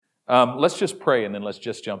Let's just pray and then let's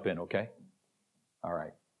just jump in, okay? All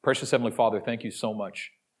right. Precious Heavenly Father, thank you so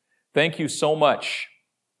much. Thank you so much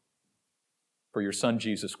for your Son,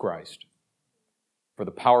 Jesus Christ, for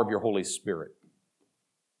the power of your Holy Spirit,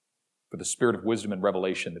 for the spirit of wisdom and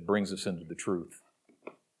revelation that brings us into the truth.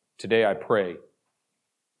 Today I pray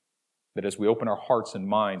that as we open our hearts and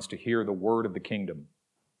minds to hear the word of the kingdom,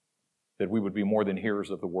 that we would be more than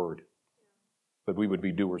hearers of the word, but we would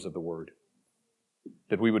be doers of the word.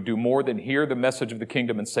 That we would do more than hear the message of the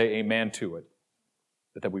kingdom and say amen to it,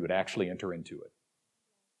 but that we would actually enter into it.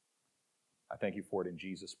 I thank you for it in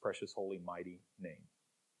Jesus' precious, holy, mighty name.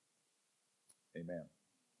 Amen.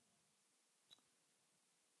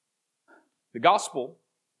 The gospel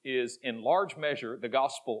is in large measure the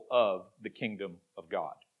gospel of the kingdom of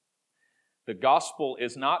God. The gospel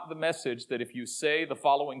is not the message that if you say the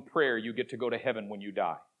following prayer, you get to go to heaven when you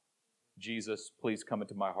die. Jesus, please come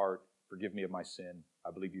into my heart. Forgive me of my sin.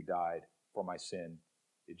 I believe you died for my sin.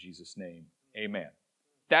 In Jesus' name, amen.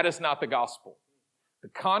 That is not the gospel. The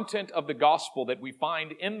content of the gospel that we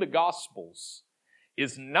find in the Gospels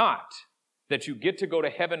is not that you get to go to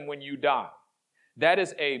heaven when you die. That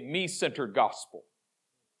is a me-centered gospel.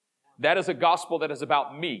 That is a gospel that is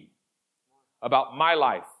about me, about my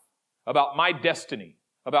life, about my destiny,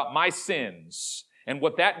 about my sins. And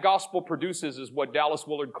what that gospel produces is what Dallas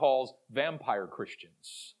Willard calls vampire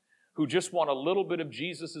Christians, who just want a little bit of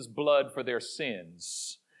Jesus' blood for their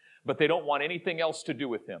sins, but they don't want anything else to do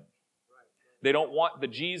with him. They don't want the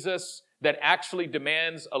Jesus that actually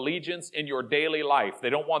demands allegiance in your daily life.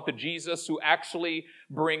 They don't want the Jesus who actually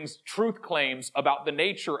brings truth claims about the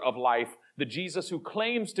nature of life, the Jesus who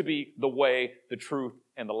claims to be the way, the truth,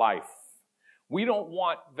 and the life. We don't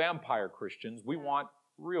want vampire Christians. We want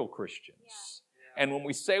real Christians. And when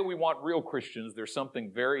we say we want real Christians, there's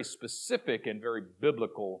something very specific and very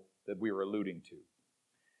biblical that we are alluding to.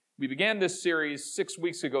 We began this series 6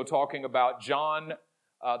 weeks ago talking about John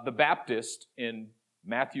the Baptist in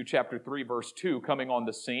Matthew chapter 3, verse 2, coming on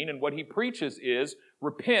the scene. And what he preaches is,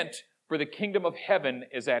 repent, for the kingdom of heaven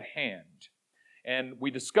is at hand. And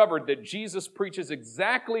we discovered that Jesus preaches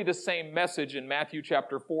exactly the same message in Matthew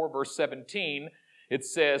chapter 4, verse 17. It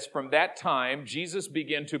says, from that time, Jesus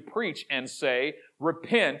began to preach and say,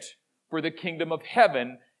 repent, for the kingdom of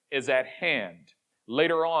heaven is at hand.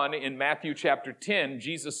 Later on in Matthew chapter 10,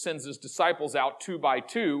 Jesus sends his disciples out 2 by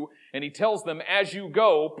 2, and he tells them, as you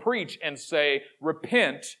go, preach and say,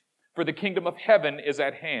 repent, for the kingdom of heaven is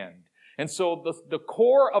at hand. And so the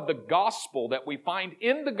core of the gospel that we find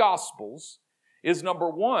in the Gospels is, number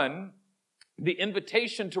one, the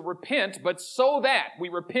invitation to repent, but so that we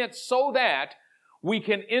repent so that we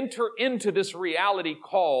can enter into this reality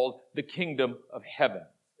called the kingdom of heaven.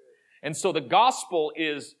 And so the gospel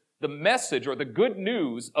is the message or the good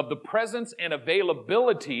news of the presence and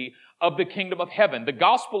availability of the kingdom of heaven. The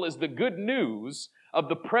gospel is the good news of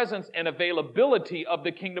the presence and availability of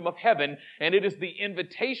the kingdom of heaven, and it is the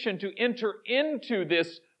invitation to enter into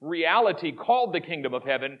this reality called the kingdom of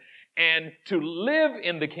heaven and to live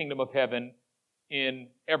in the kingdom of heaven in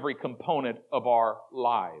every component of our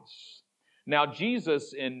lives. Now,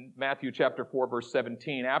 Jesus in Matthew chapter 4, verse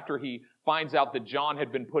 17, after he finds out that John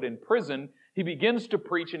had been put in prison, he begins to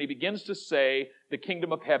preach and he begins to say, the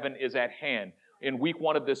kingdom of heaven is at hand. In week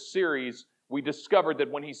 1 of this series, we discovered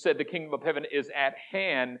that when he said the kingdom of heaven is at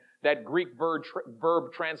hand, that Greek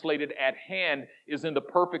verb translated at hand is in the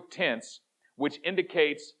perfect tense, which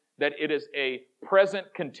indicates that it is a present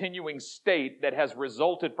continuing state that has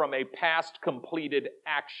resulted from a past completed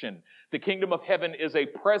action. The kingdom of heaven is a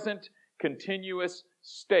present continuous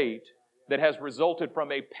state that has resulted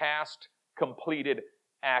from a past completed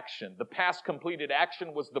action. The past completed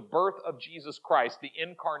action was the birth of Jesus Christ, the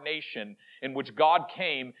incarnation in which God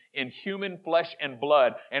came in human flesh and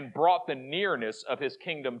blood and brought the nearness of his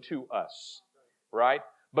kingdom to us, right?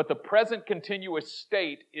 But the present continuous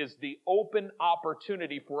state is the open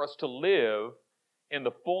opportunity for us to live in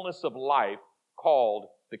the fullness of life called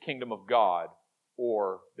the kingdom of God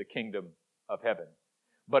or the kingdom of heaven.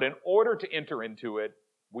 But in order to enter into it,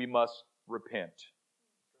 we must repent.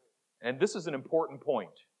 And this is an important point.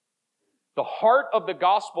 The heart of the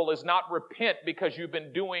gospel is not repent because you've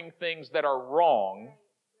been doing things that are wrong,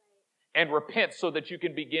 and repent so that you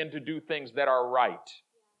can begin to do things that are right.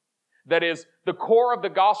 That is, the core of the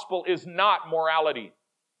gospel is not morality.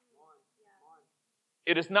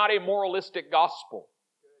 It is not a moralistic gospel.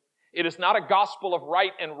 It is not a gospel of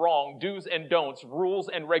right and wrong, do's and don'ts, rules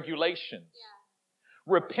and regulations.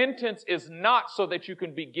 Repentance is not so that you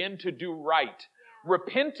can begin to do right.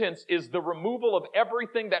 Repentance is the removal of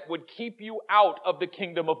everything that would keep you out of the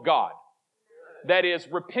kingdom of God. That is,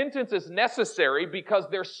 repentance is necessary because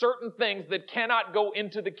there's certain things that cannot go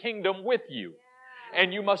into the kingdom with you.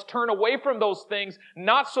 And you must turn away from those things,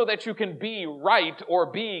 not so that you can be right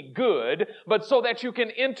or be good, but so that you can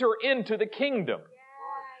enter into the kingdom.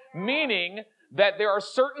 Meaning that there are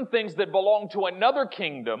certain things that belong to another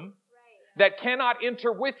kingdom that cannot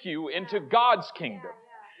enter with you into God's kingdom.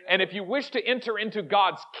 And if you wish to enter into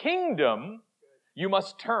God's kingdom, you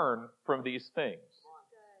must turn from these things.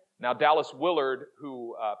 Now, Dallas Willard,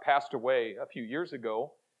 who passed away a few years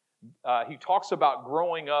ago, he talks about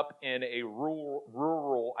growing up in a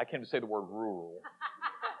rural, I can't even say the word rural,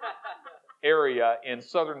 area in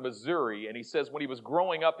southern Missouri. And he says when he was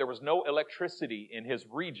growing up, there was no electricity in his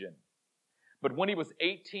region. But when he was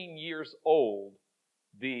 18 years old,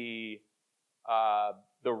 the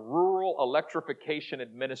Rural Electrification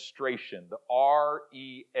Administration, the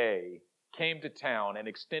REA, came to town and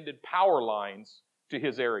extended power lines to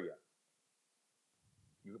his area.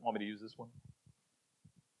 You want me to use this one?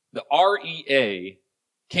 The REA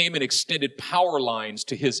came and extended power lines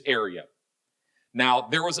to his area. Now,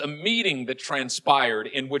 there was a meeting that transpired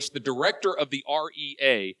in which the director of the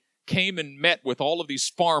REA came and met with all of these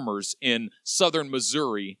farmers in southern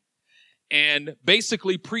Missouri and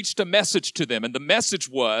basically preached a message to them. And the message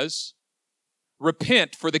was,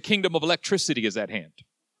 repent, for the kingdom of electricity is at hand.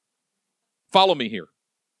 Follow me here.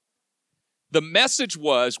 The message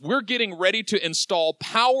was, we're getting ready to install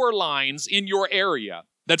power lines in your area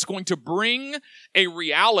that's going to bring a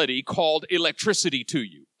reality called electricity to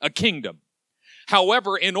you, a kingdom.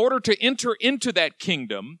 However, in order to enter into that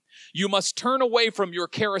kingdom, you must turn away from your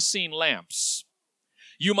kerosene lamps.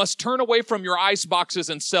 You must turn away from your ice boxes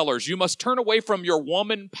and cellars. You must turn away from your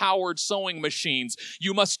woman-powered sewing machines.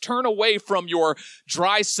 You must turn away from your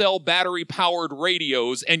dry cell battery-powered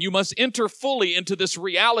radios, and you must enter fully into this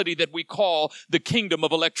reality that we call the kingdom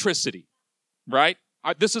of electricity. Right?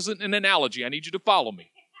 This isn't an analogy. I need you to follow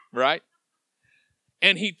me. Right?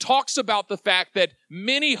 And he talks about the fact that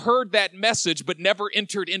many heard that message but never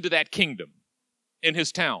entered into that kingdom in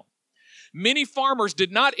his town. Many farmers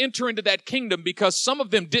did not enter into that kingdom because some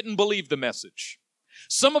of them didn't believe the message.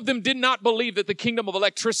 Some of them did not believe that the kingdom of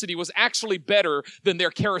electricity was actually better than their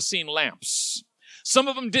kerosene lamps. Some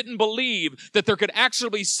of them didn't believe that there could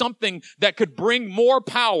actually be something that could bring more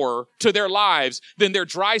power to their lives than their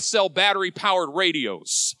dry cell battery-powered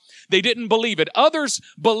radios. They didn't believe it. Others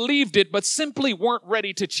believed it, but simply weren't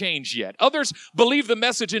ready to change yet. Others believed the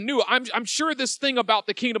message and knew, I'm sure this thing about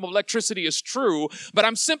the kingdom of electricity is true, but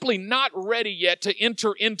I'm simply not ready yet to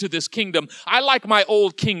enter into this kingdom. I like my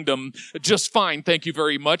old kingdom just fine, thank you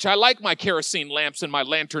very much. I like my kerosene lamps and my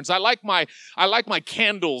lanterns. I like my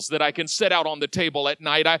candles that I can set out on the table at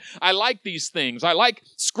night. I like these things. I like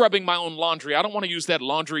scrubbing my own laundry. I don't want to use that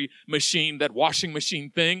laundry machine, that washing machine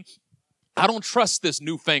thing. I don't trust this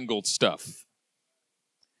newfangled stuff.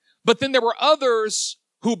 But then there were others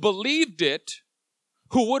who believed it,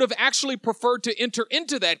 who would have actually preferred to enter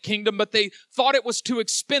into that kingdom, but they thought it was too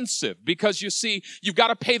expensive because, you see, you've got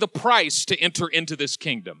to pay the price to enter into this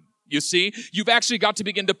kingdom. You see, you've actually got to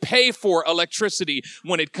begin to pay for electricity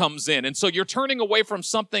when it comes in. And so you're turning away from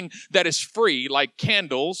something that is free, like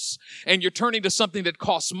candles, and you're turning to something that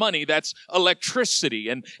costs money, that's electricity.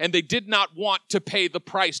 And they did not want to pay the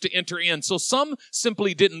price to enter in. So some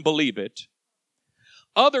simply didn't believe it.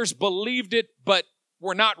 Others believed it, but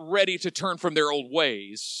were not ready to turn from their old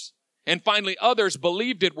ways. And finally, others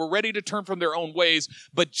believed it, were ready to turn from their own ways,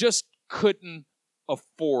 but just couldn't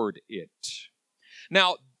afford it.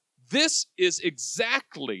 Now, this is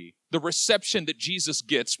exactly the reception that Jesus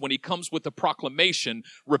gets when he comes with the proclamation,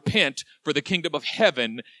 repent, for the kingdom of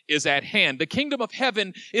heaven is at hand. The kingdom of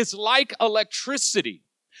heaven is like electricity.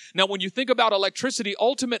 Now, when you think about electricity,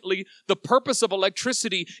 ultimately, the purpose of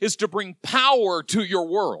electricity is to bring power to your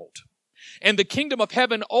world. And the kingdom of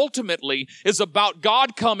heaven ultimately is about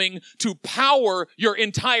God coming to power your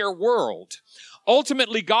entire world.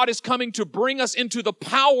 Ultimately, God is coming to bring us into the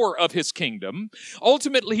power of his kingdom.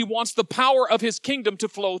 Ultimately, he wants the power of his kingdom to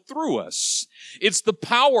flow through us. It's the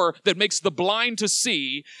power that makes the blind to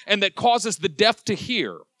see and that causes the deaf to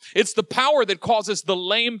hear. It's the power that causes the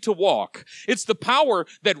lame to walk. It's the power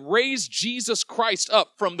that raised Jesus Christ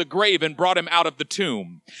up from the grave and brought him out of the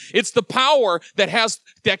tomb. It's the power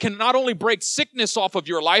that can not only break sickness off of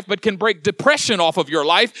your life, but can break depression off of your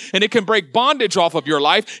life, and it can break bondage off of your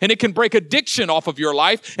life, and it can break addiction off of your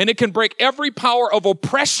life, and it can break every power of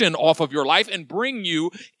oppression off of your life and bring you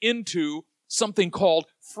into something called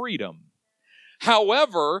freedom.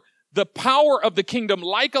 However, the power of the kingdom,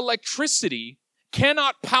 like electricity,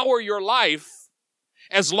 cannot power your life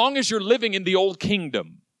as long as you're living in the old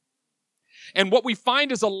kingdom. And what we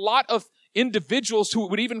find is a lot of individuals who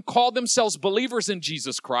would even call themselves believers in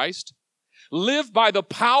Jesus Christ live by the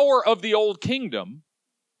power of the old kingdom,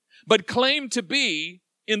 but claim to be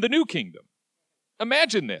in the new kingdom.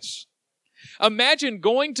 Imagine this. Imagine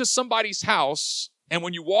going to somebody's house, and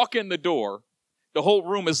when you walk in the door, the whole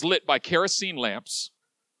room is lit by kerosene lamps,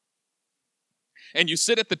 and you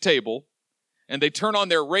sit at the table, and they turn on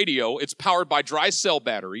their radio. It's powered by dry cell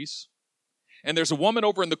batteries, and there's a woman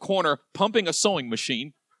over in the corner pumping a sewing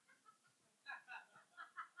machine,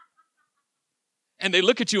 and they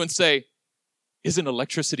look at you and say, "Isn't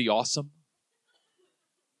electricity awesome?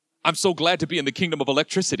 I'm so glad to be in the kingdom of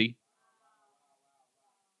electricity."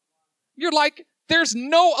 You're like, there's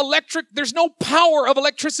no power of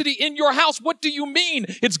electricity in your house. What do you mean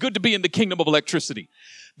it's good to be in the kingdom of electricity?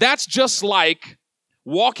 That's just like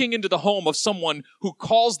walking into the home of someone who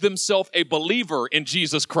calls themselves a believer in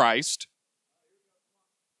Jesus Christ,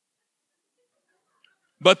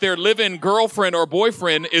 but their live-in girlfriend or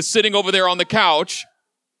boyfriend is sitting over there on the couch.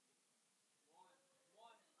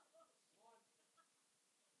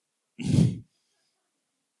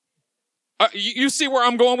 You see where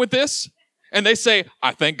I'm going with this? And they say,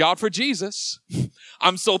 "I thank God for Jesus.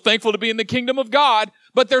 I'm so thankful to be in the kingdom of God,"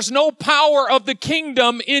 but there's no power of the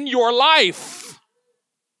kingdom in your life.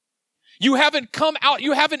 You haven't come out.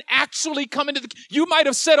 You haven't actually come into you might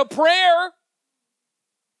have said a prayer.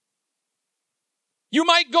 You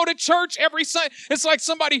might go to church every Sunday. It's like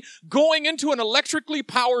somebody going into an electrically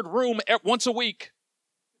powered room once a week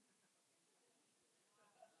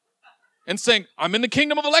and saying, "I'm in the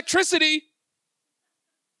kingdom of electricity."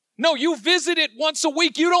 No, you visit it once a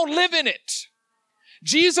week. You don't live in it.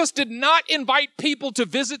 Jesus did not invite people to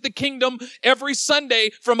visit the kingdom every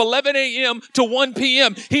Sunday from 11 a.m. to 1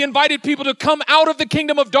 p.m. He invited people to come out of the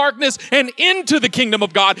kingdom of darkness and into the kingdom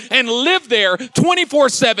of God and live there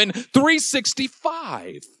 24/7,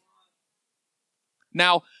 365.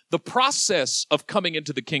 Now, the process of coming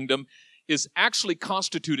into the kingdom is actually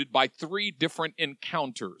constituted by 3 different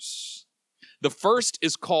encounters. The first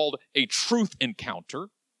is called a truth encounter.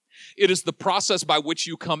 It is the process by which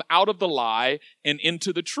you come out of the lie and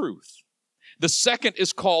into the truth. The second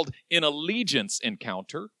is called an allegiance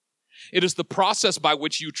encounter. It is the process by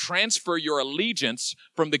which you transfer your allegiance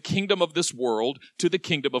from the kingdom of this world to the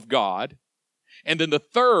kingdom of God. And then the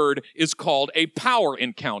third is called a power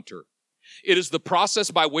encounter. It is the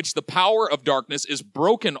process by which the power of darkness is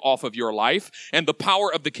broken off of your life, and the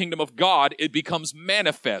power of the kingdom of God, it becomes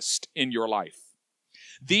manifest in your life.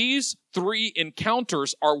 These 3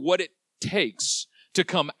 encounters are what it takes to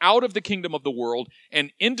come out of the kingdom of the world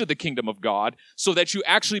and into the kingdom of God, so that you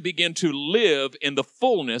actually begin to live in the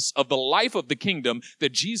fullness of the life of the kingdom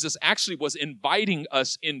that Jesus actually was inviting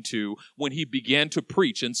us into when he began to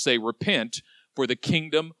preach and say, "Repent, for the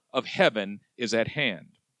kingdom of heaven is at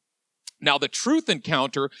hand." Now, the truth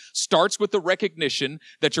encounter starts with the recognition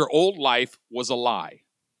that your old life was a lie.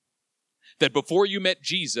 That before you met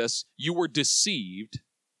Jesus, you were deceived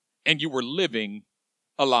and you were living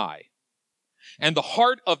a lie. And the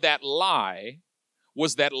heart of that lie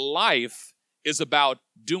was that life is about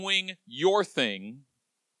doing your thing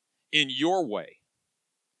in your way.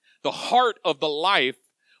 The heart of the life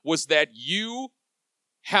was that you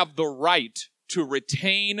have the right to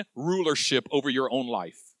retain rulership over your own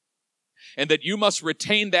life, and that you must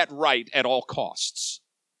retain that right at all costs.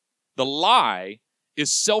 The lie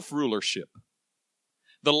is self-rulership.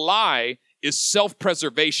 The lie is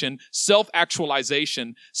self-preservation,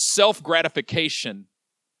 self-actualization, self-gratification.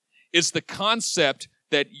 It's the concept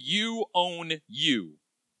that you own you,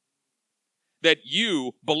 that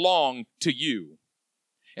you belong to you,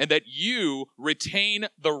 and that you retain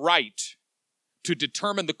the right to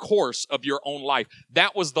determine the course of your own life.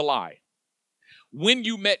 That was the lie. When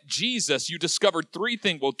you met Jesus, you discovered 3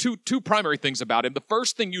 things, two primary things about him. The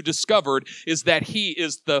first thing you discovered is that he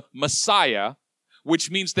is the Messiah,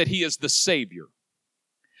 which means that he is the Savior,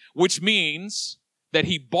 which means that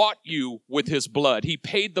he bought you with his blood. He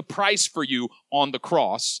paid the price for you on the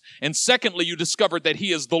cross. And secondly, you discovered that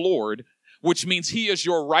he is the Lord, which means he is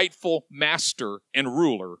your rightful master and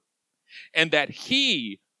ruler, and that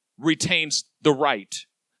he retains the right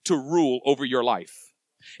to rule over your life.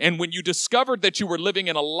 And when you discovered that you were living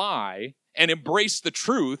in a lie and embraced the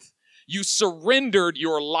truth, you surrendered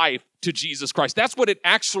your life to Jesus Christ. That's what it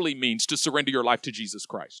actually means to surrender your life to Jesus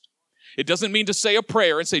Christ. It doesn't mean to say a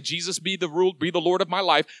prayer and say, "Jesus, be the Lord of my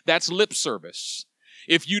life." That's lip service.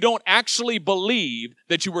 If you don't actually believe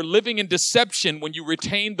that you were living in deception when you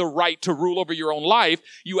retained the right to rule over your own life,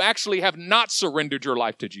 you actually have not surrendered your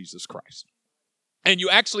life to Jesus Christ. And you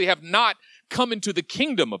actually have not come into the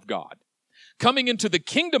kingdom of God. Coming into the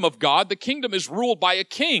kingdom of God, the kingdom is ruled by a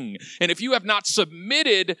king. And if you have not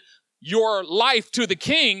submitted your life to the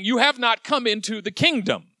king, you have not come into the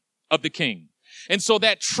kingdom of the king. And so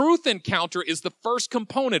that truth encounter is the first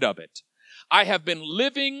component of it. I have been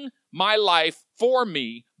living my life for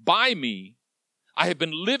me, by me. I have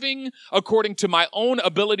been living according to my own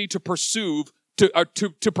ability to perceive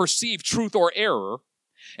truth or error.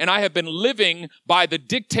 And I have been living by the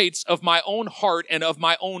dictates of my own heart and of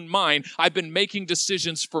my own mind. I've been making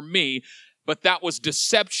decisions for me, but that was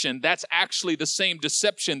deception. That's actually the same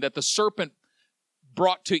deception that the serpent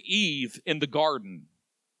brought to Eve in the garden.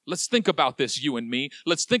 Let's think about this, you and me.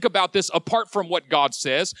 Let's think about this apart from what God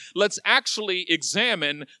says. Let's actually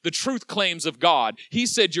examine the truth claims of God. He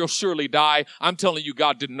said, you'll surely die. I'm telling you,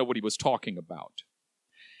 God didn't know what he was talking about.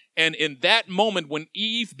 And in that moment, when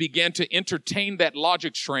Eve began to entertain that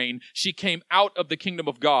logic train, she came out of the kingdom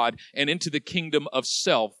of God and into the kingdom of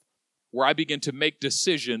self, where I begin to make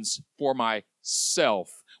decisions for myself,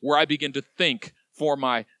 where I begin to think for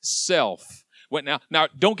myself. Now,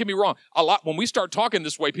 don't get me wrong. When we start talking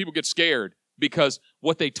this way, people get scared because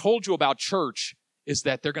what they told you about church is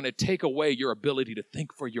that they're going to take away your ability to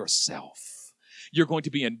think for yourself. You're going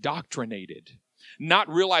to be indoctrinated, not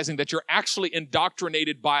realizing that you're actually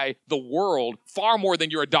indoctrinated by the world far more than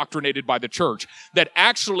you're indoctrinated by the church. That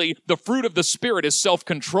actually the fruit of the Spirit is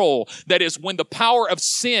self-control. That is, when the power of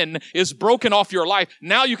sin is broken off your life,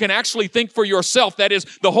 now you can actually think for yourself. That is,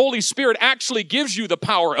 the Holy Spirit actually gives you the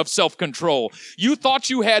power of self-control. You thought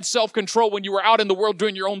you had self-control when you were out in the world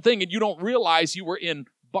doing your own thing, and you don't realize you were in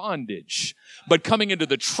bondage. But coming into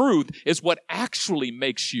the truth is what actually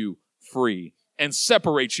makes you free and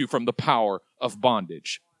separates you from the power of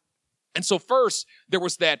bondage. And so first, there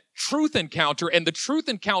was that truth encounter, and the truth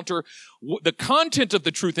encounter, the content of the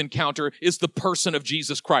truth encounter is the person of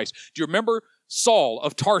Jesus Christ. Do you remember Saul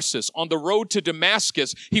of Tarsus on the road to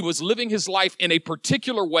Damascus? He was living his life in a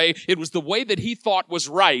particular way. It was the way that he thought was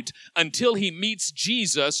right until he meets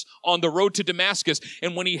Jesus on the road to Damascus.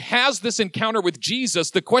 And when he has this encounter with Jesus,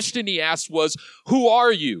 the question he asked was, "Who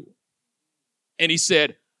are you?" And he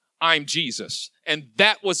said, "I'm Jesus." And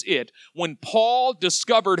that was it. When Paul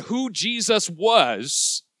discovered who Jesus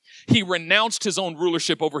was, he renounced his own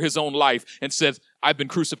rulership over his own life and said, "I've been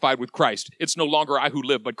crucified with Christ. It's no longer I who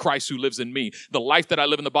live, but Christ who lives in me. The life that I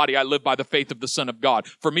live in the body, I live by the faith of the Son of God.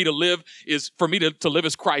 For me to live is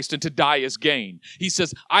Christ, and to die is gain." He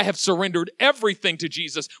says, I have surrendered everything to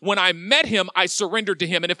Jesus. When I met him, I surrendered to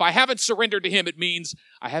him. And if I haven't surrendered to him, it means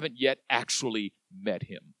I haven't yet actually met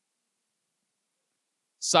him.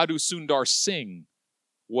 Sadhu Sundar Singh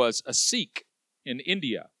was a Sikh in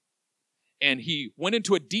India, and he went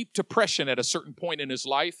into a deep depression at a certain point in his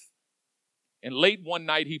life, and late one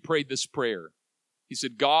night he prayed this prayer. He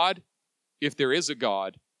said, "God, if there is a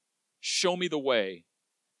God, show me the way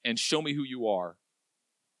and show me who you are."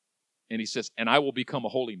 And he says, "And I will become a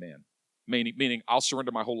holy man," meaning I'll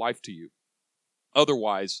surrender my whole life to you.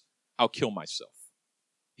 Otherwise, I'll kill myself.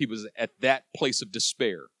 He was at that place of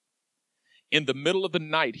despair. In the middle of the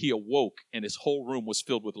night, he awoke and his whole room was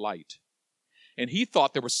filled with light. And he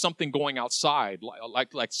thought there was something going outside,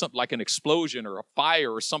 like an explosion or a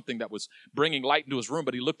fire or something that was bringing light into his room.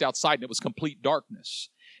 But he looked outside and it was complete darkness.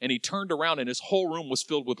 And he turned around and his whole room was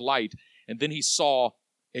filled with light. And then he saw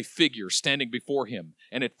a figure standing before him.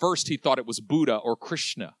 And at first he thought it was Buddha or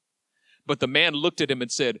Krishna. But the man looked at him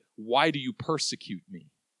and said, "Why do you persecute me?"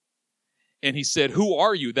 And he said, "Who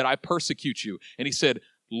are you that I persecute you?" And he said,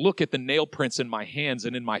 "Look at the nail prints in my hands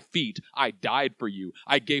and in my feet. I died for you.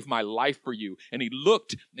 I gave my life for you." And he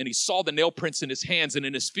looked and he saw the nail prints in his hands and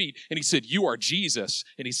in his feet. And he said, "You are Jesus."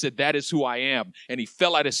 And he said, "That is who I am." And he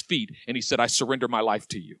fell at his feet and he said, "I surrender my life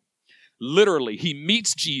to you." Literally, he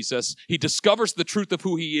meets Jesus. He discovers the truth of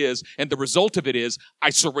who he is. And the result of it is,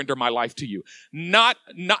 I surrender my life to you. Not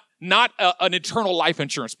an eternal life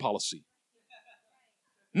insurance policy.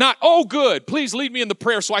 Not, "Oh, good, please lead me in the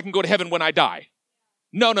prayer so I can go to heaven when I die."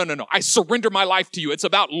 No. I surrender my life to you. It's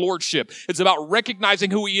about lordship. It's about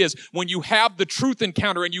recognizing who he is. When you have the truth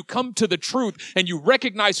encounter and you come to the truth and you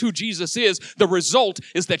recognize who Jesus is, the result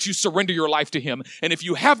is that you surrender your life to him. And if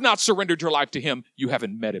you have not surrendered your life to him, you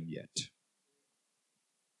haven't met him yet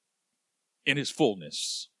in his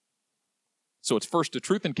fullness. So it's first a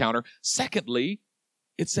truth encounter. Secondly,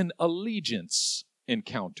 it's an allegiance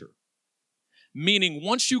encounter. Meaning,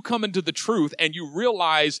 once you come into the truth and you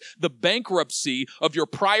realize the bankruptcy of your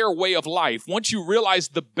prior way of life, once you realize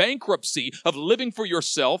the bankruptcy of living for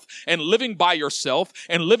yourself and living by yourself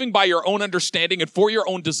and living by your own understanding and for your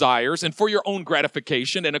own desires and for your own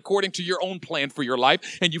gratification and according to your own plan for your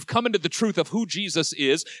life, and you've come into the truth of who Jesus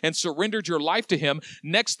is and surrendered your life to him,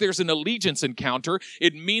 next there's an allegiance encounter.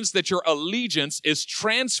 It means that your allegiance is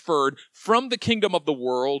transferred from the kingdom of the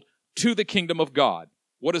world to the kingdom of God.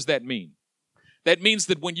 What does that mean? That means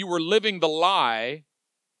that when you were living the lie,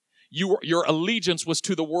 your allegiance was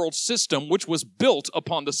to the world system, which was built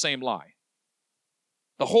upon the same lie.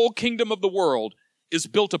 The whole kingdom of the world is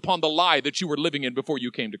built upon the lie that you were living in before you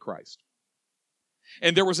came to Christ.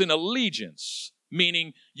 And there was an allegiance,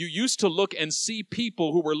 meaning you used to look and see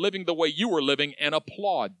people who were living the way you were living and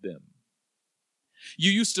applaud them. You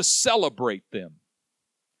used to celebrate them.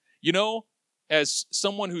 You know, as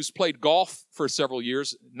someone who's played golf for several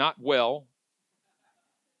years, not well,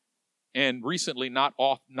 and recently, not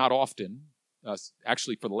often,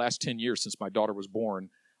 actually for the last 10 years since my daughter was born,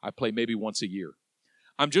 I play maybe once a year.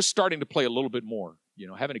 I'm just starting to play a little bit more. You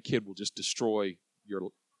know, having a kid will just destroy your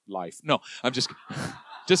life. No, I'm just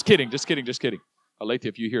kidding. Alethea,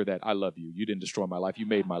 if you hear that, I love you. You didn't destroy my life. You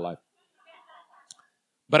made my life.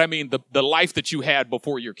 But I mean, the life that you had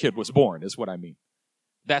before your kid was born is what I mean.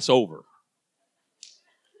 That's over.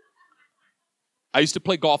 I used to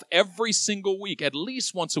play golf every single week, at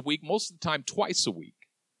least once a week, most of the time twice a week.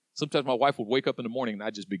 Sometimes my wife would wake up in the morning and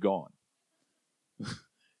I'd just be gone.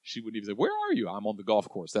 She wouldn't even say, "Where are you?" "I'm on the golf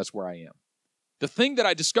course. That's where I am." The thing that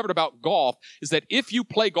I discovered about golf is that if you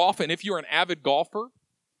play golf and if you're an avid golfer,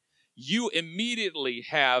 you immediately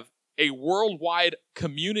have a worldwide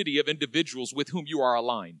community of individuals with whom you are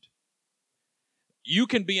aligned. You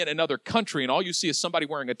can be in another country and all you see is somebody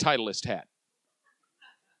wearing a Titleist hat.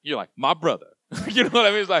 You're like, "My brother." You know what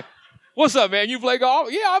I mean? It's like, "What's up, man? You play golf?"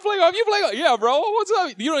 "Yeah, I play golf." "You play golf?" "Yeah, bro. What's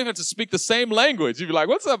up?" You don't even have to speak the same language. You'd be like,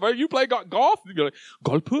 "What's up, bro? You play golf?" You'd be like,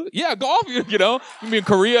 "Golf? Yeah, golf." You know, you mean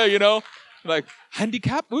Korea, you know, like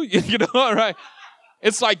handicap, you know, all right.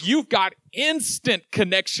 It's like you've got instant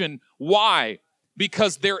connection. Why?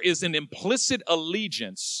 Because there is an implicit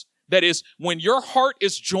allegiance. That is, when your heart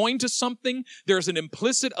is joined to something, there's an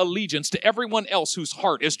implicit allegiance to everyone else whose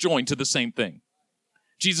heart is joined to the same thing.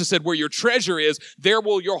 Jesus said, "Where your treasure is, there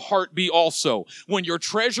will your heart be also." When your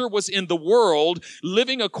treasure was in the world,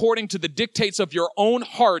 living according to the dictates of your own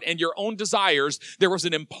heart and your own desires, there was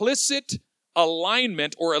an implicit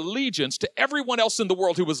alignment or allegiance to everyone else in the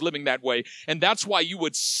world who was living that way. And that's why you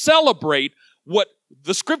would celebrate what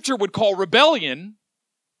the scripture would call rebellion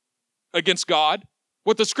against God,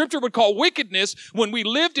 what the scripture would call wickedness. When we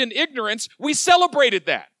lived in ignorance, we celebrated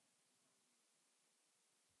that.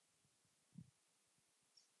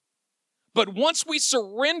 But once we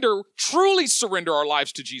truly surrender our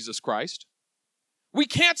lives to Jesus Christ, we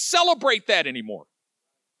can't celebrate that anymore.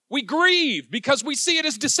 We grieve because we see it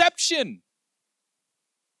as deception.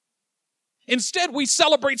 Instead, we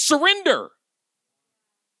celebrate surrender.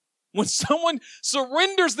 When someone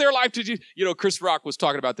surrenders their life to Jesus, you know, Chris Rock was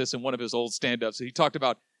talking about this in one of his old stand-ups. He was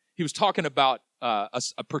talking about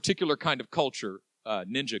a particular kind of culture,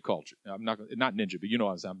 ninja culture. I'm not ninja, but you know,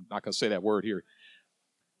 I'm not going to say that word here.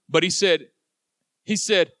 But he said,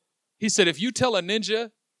 if you tell a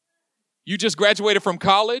ninja you just graduated from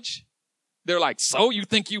college, they're like, "So you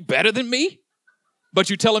think you better than me?" But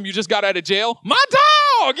you tell them you just got out of jail. "My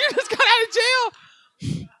dog, you just got out of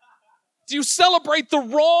jail." You celebrate the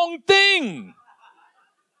wrong thing.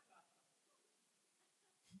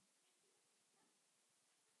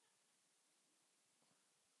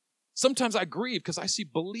 Sometimes I grieve because I see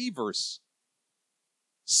believers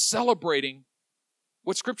celebrating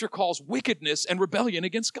what Scripture calls wickedness and rebellion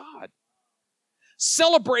against God.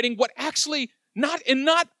 Celebrating what actually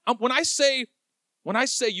when I say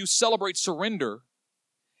you celebrate surrender,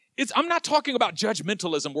 I'm not talking about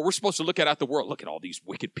judgmentalism where we're supposed to look at the world. Look at all these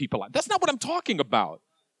wicked people. That's not what I'm talking about.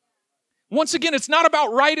 Once again, it's not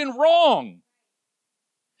about right and wrong.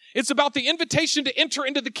 It's about the invitation to enter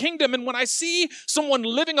into the kingdom. And when I see someone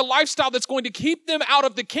living a lifestyle that's going to keep them out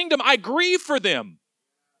of the kingdom, I grieve for them.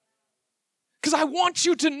 Because I want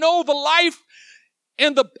you to know the life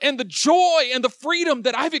and the joy and the freedom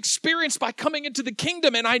that I've experienced by coming into the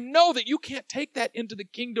kingdom. And I know that you can't take that into the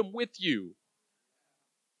kingdom with you.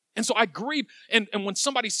 And so I grieve. And when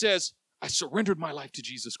somebody says, "I surrendered my life to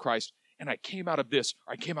Jesus Christ and I came out of this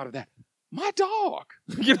or I came out of that," my dog.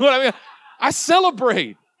 You know what I mean? I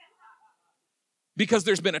celebrate. Because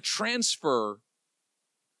there's been a transfer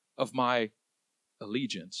of my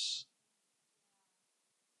allegiance.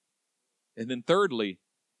 And then thirdly,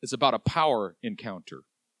 it's about a power encounter.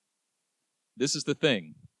 This is the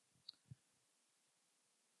thing.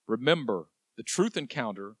 Remember, the truth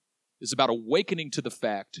encounter is about awakening to the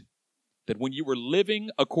fact that when you were living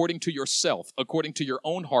according to yourself, according to your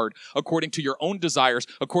own heart, according to your own desires,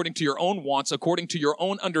 according to your own wants, according to your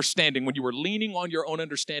own understanding, when you were leaning on your own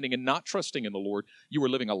understanding and not trusting in the Lord, you were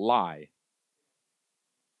living a lie.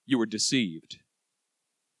 You were deceived.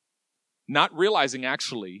 Not realizing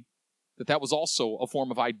actually that that was also a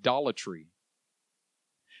form of idolatry.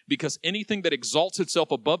 Because anything that exalts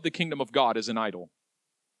itself above the kingdom of God is an idol.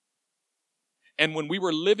 And when we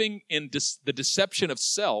were living in the deception of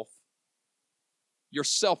self,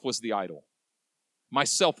 yourself was the idol.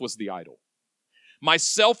 Myself was the idol.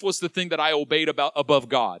 Myself was the thing that I obeyed above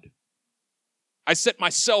God. I set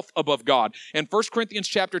myself above God. And 1 Corinthians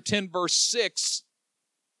chapter 10, verse 6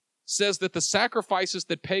 says that the sacrifices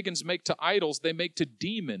that pagans make to idols, they make to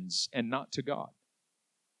demons and not to God.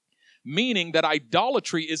 Meaning that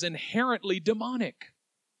idolatry is inherently demonic.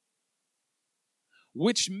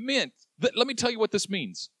 Which meant, let me tell you what this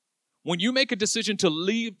means. When you make a decision to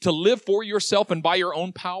live for yourself and by your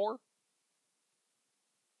own power,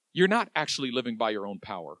 you're not actually living by your own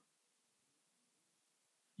power.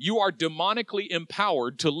 You are demonically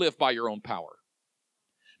empowered to live by your own power.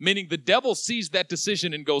 Meaning the devil sees that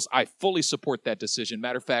decision and goes, I fully support that decision.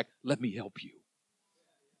 Matter of fact, let me help you.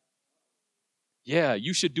 Yeah,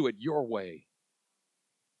 you should do it your way.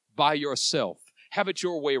 By yourself. Have it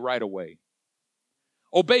your way right away.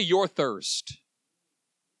 Obey your thirst.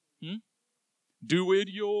 Do it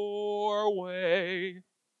your way.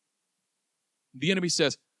 The enemy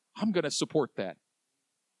says, I'm going to support that.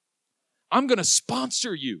 I'm going to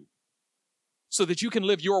sponsor you so that you can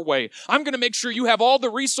live your way. I'm going to make sure you have all the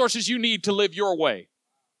resources you need to live your way.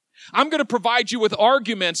 I'm going to provide you with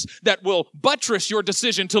arguments that will buttress your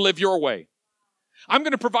decision to live your way. I'm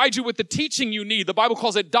going to provide you with the teaching you need. The Bible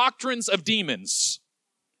calls it doctrines of demons.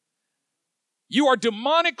 You are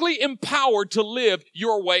demonically empowered to live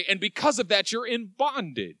your way, and because of that, you're in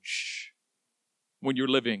bondage when you're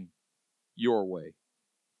living your way.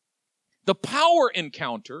 The power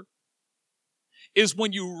encounter is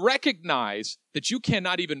when you recognize that you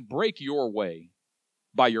cannot even break your way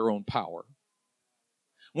by your own power.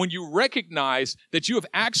 When you recognize that you have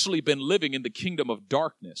actually been living in the kingdom of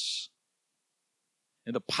darkness.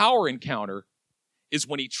 And the power encounter is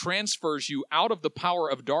when he transfers you out of the power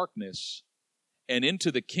of darkness and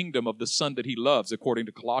into the kingdom of the Son that he loves, according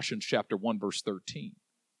to Colossians chapter 1, verse 13.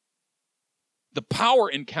 The power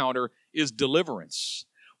encounter is deliverance.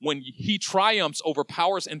 When he triumphs over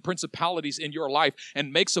powers and principalities in your life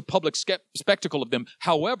and makes a public spectacle of them.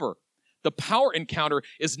 However, the power encounter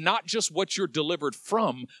is not just what you're delivered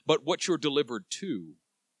from, but what you're delivered to.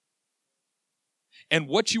 And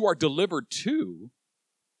what you are delivered to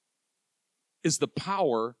is the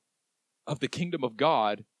power of the kingdom of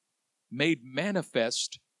God made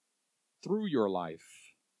manifest through your life.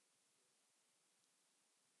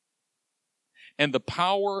 And the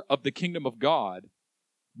power of the kingdom of God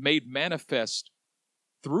made manifest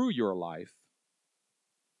through your life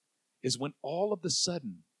is when all of a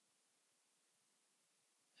sudden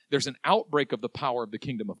there's an outbreak of the power of the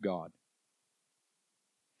kingdom of God.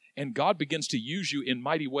 And God begins to use you in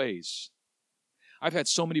mighty ways. I've had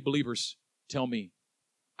so many believers tell me,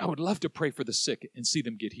 I would love to pray for the sick and see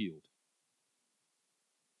them get healed.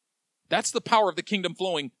 That's the power of the kingdom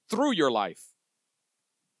flowing through your life.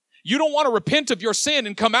 You don't want to repent of your sin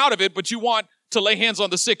and come out of it, but you want to lay hands on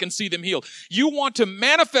the sick and see them healed. You want to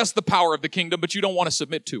manifest the power of the kingdom, but you don't want to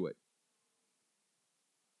submit to it.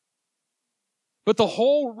 But the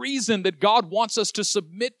whole reason that God wants us to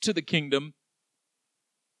submit to the kingdom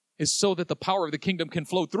is so that the power of the kingdom can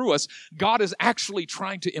flow through us. God is actually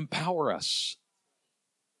trying to empower us.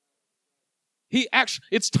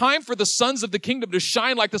 It's time for the sons of the kingdom to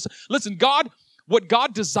shine like this. Listen, what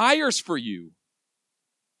God desires for you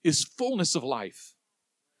is fullness of life,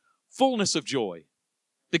 fullness of joy.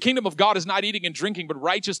 The kingdom of God is not eating and drinking, but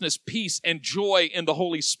righteousness, peace, and joy in the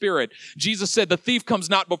Holy Spirit. Jesus said, the thief comes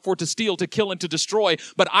not before to steal, to kill, and to destroy,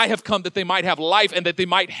 but I have come that they might have life and that they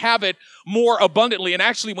might have it more abundantly. And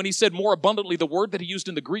actually, when he said more abundantly, the word that he used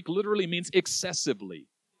in the Greek literally means excessively,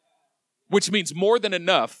 which means more than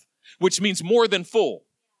enough, which means more than full.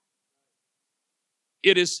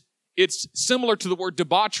 It's similar to the word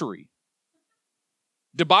debauchery.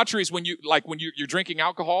 Debauchery is when you're drinking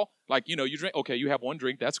alcohol, you drink, okay, you have one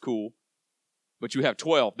drink, that's cool, but you have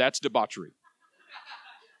 12, that's debauchery.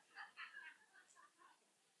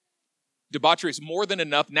 Debauchery is more than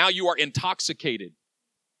enough. Now you are intoxicated.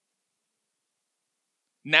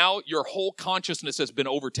 Now your whole consciousness has been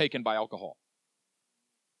overtaken by alcohol.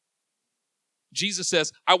 Jesus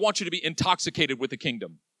says, I want you to be intoxicated with the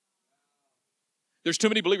kingdom. There's too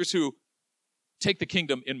many believers who take the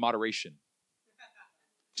kingdom in moderation.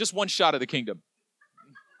 Just one shot of the kingdom.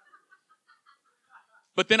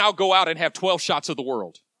 But then I'll go out and have 12 shots of the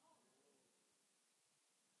world.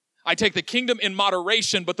 I take the kingdom in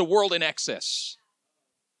moderation, but the world in excess.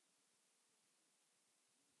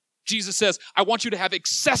 Jesus says, I want you to have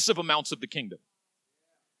excessive amounts of the kingdom.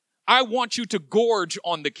 I want you to gorge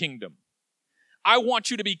on the kingdom. I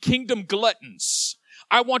want you to be kingdom gluttons.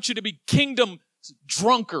 I want you to be kingdom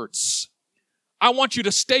drunkards. I want you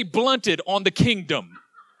to stay blunted on the kingdom.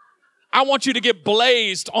 I want you to get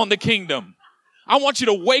blazed on the kingdom. I want you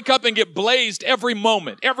to wake up and get blazed every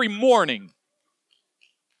moment, every morning.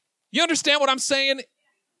 You understand what I'm saying?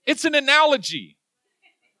 It's an analogy.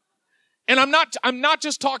 And I'm not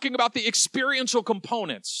just talking about the experiential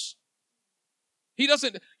components. He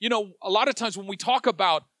doesn't, a lot of times when we talk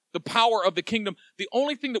about the power of the kingdom, the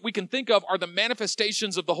only thing that we can think of are the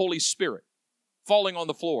manifestations of the Holy Spirit. Falling on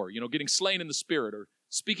the floor, getting slain in the Spirit, or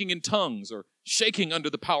speaking in tongues, or shaking under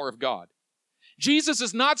the power of God. Jesus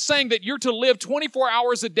is not saying that you're to live 24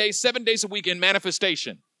 hours a day, 7 days a week in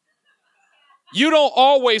manifestation. You don't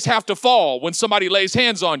always have to fall when somebody lays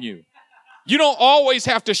hands on you. You don't always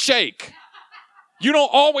have to shake. You don't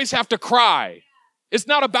always have to cry. It's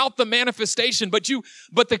not about the manifestation, but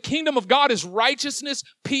the kingdom of God is righteousness,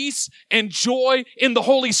 peace, and joy in the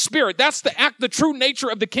Holy Spirit. That's the true nature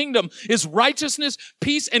of the kingdom is righteousness,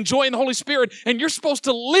 peace, and joy in the Holy Spirit. And you're supposed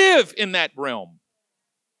to live in that realm.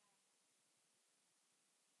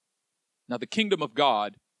 Now, the kingdom of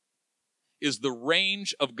God is the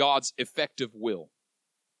range of God's effective will.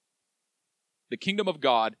 The kingdom of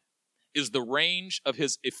God is the range of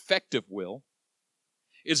his effective will,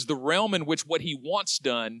 is the realm in which what he wants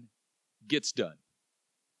done gets done.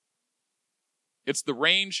 It's the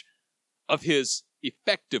range of his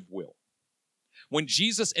effective will. When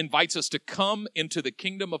Jesus invites us to come into the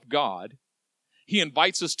kingdom of God, he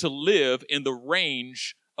invites us to live in the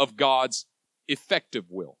range of God's effective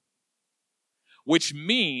will, which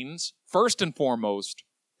means, first and foremost,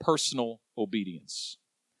 personal obedience.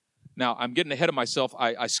 Now, I'm getting ahead of myself.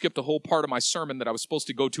 I skipped a whole part of my sermon that I was supposed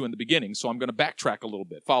to go to in the beginning, so I'm going to backtrack a little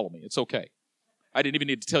bit. Follow me. It's okay. I didn't even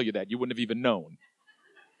need to tell you that. You wouldn't have even known.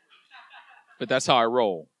 But that's how I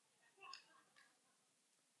roll.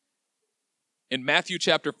 In Matthew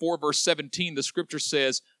chapter 4, verse 17, the scripture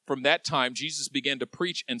says, from that time, Jesus began to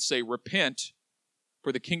preach and say, repent,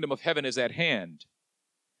 for the kingdom of heaven is at hand.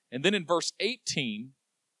 And then in verse 18,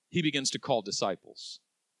 he begins to call disciples.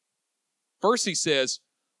 First he says,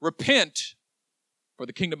 repent, for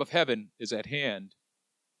the kingdom of heaven is at hand.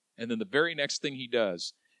 And then the very next thing he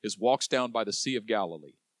does is walks down by the Sea of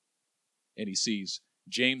Galilee. And he sees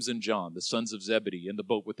James and John, the sons of Zebedee, in the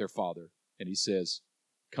boat with their father. And he says,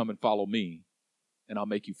 come and follow me, and I'll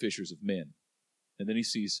make you fishers of men. And then he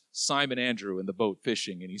sees Simon Andrew in the boat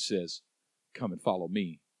fishing, and he says, come and follow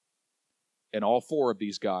me. And all four of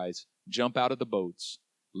these guys jump out of the boats,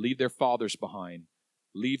 leave their fathers behind,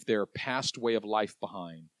 leave their past way of life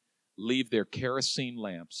behind, leave their kerosene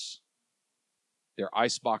lamps, their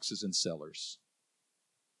ice boxes and cellars,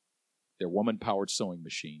 their woman-powered sewing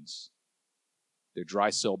machines, their dry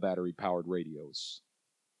cell battery-powered radios,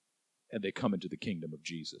 and they come into the kingdom of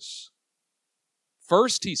Jesus.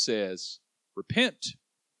 First, he says, repent,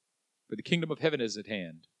 for the kingdom of heaven is at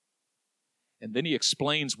hand. And then he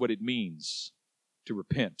explains what it means to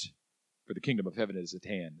repent, for the kingdom of heaven is at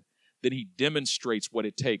hand. Then he demonstrates what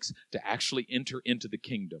it takes to actually enter into the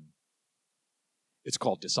kingdom. It's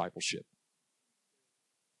called discipleship.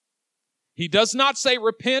 He does not say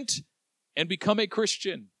repent and become a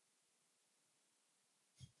Christian.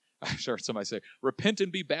 I'm sure somebody say, repent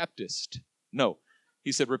and be Baptist. No,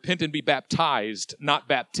 he said repent and be baptized, not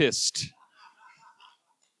Baptist.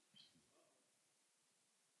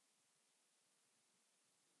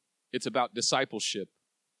 It's about discipleship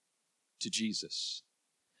to Jesus.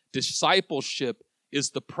 Discipleship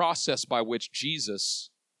is the process by which Jesus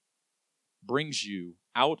brings you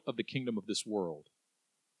out of the kingdom of this world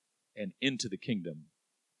and into the kingdom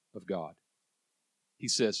of God. He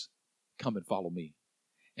says, come and follow me.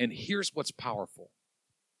 And here's what's powerful.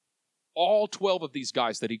 All 12 of these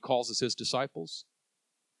guys that he calls as his disciples,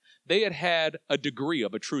 they had had a degree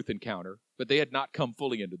of a truth encounter, but they had not come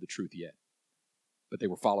fully into the truth yet. But they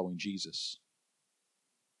were following Jesus.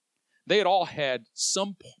 They had all had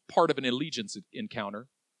some part of an allegiance encounter,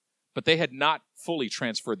 but they had not fully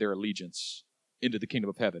transferred their allegiance into the kingdom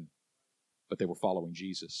of heaven, but they were following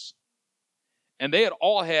Jesus. And they had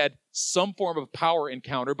all had some form of power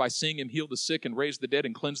encounter by seeing him heal the sick and raise the dead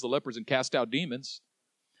and cleanse the lepers and cast out demons,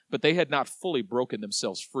 But they had not fully broken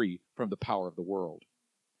themselves free from the power of the world,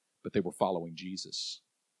 but they were following Jesus.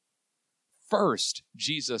 First,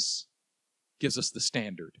 Jesus gives us the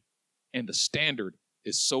standard, and the standard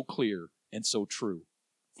is so clear and so true.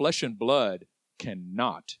 Flesh and blood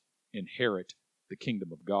cannot inherit the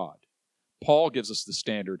kingdom of God. Paul gives us the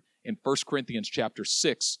standard in 1 Corinthians chapter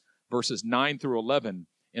 6, verses 9 through 11,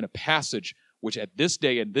 in a passage which at this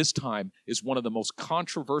day and this time is one of the most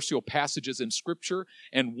controversial passages in Scripture,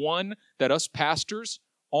 and one that us pastors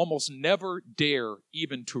almost never dare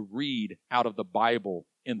even to read out of the Bible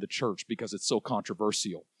in the church because it's so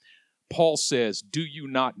controversial. Paul says, "Do you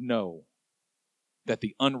not know that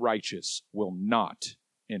the unrighteous will not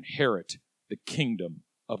inherit the kingdom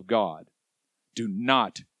of God? Do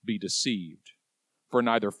not be deceived, for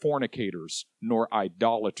neither fornicators, nor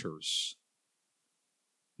idolaters,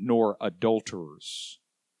 nor adulterers,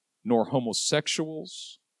 nor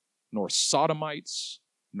homosexuals, nor sodomites,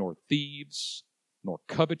 nor thieves, nor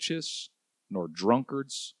covetous, nor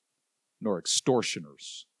drunkards, nor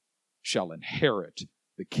extortioners shall inherit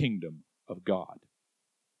the kingdom of God."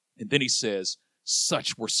 And then he says,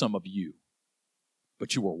 "Such were some of you,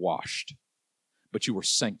 but you were washed, but you were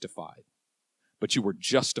sanctified, but you were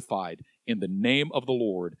justified in the name of the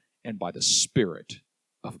Lord and by the Spirit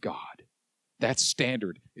of God." That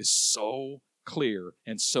standard is so clear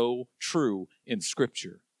and so true in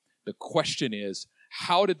Scripture. The question is,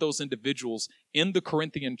 how did those individuals in the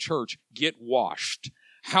Corinthian church get washed?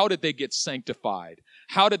 How did they get sanctified?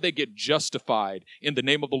 How did they get justified in the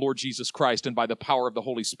name of the Lord Jesus Christ and by the power of the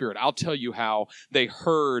Holy Spirit? I'll tell you how. They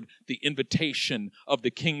heard the invitation of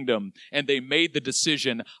the kingdom and they made the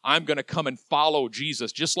decision, I'm going to come and follow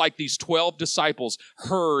Jesus. Just like these 12 disciples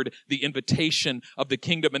heard the invitation of the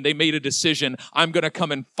kingdom and they made a decision, I'm going to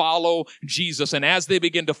come and follow Jesus. And as they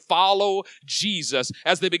begin to follow Jesus,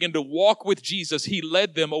 as they begin to walk with Jesus, he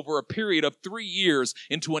led them over a period of 3 years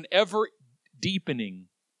into an ever deepening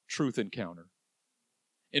truth encounter,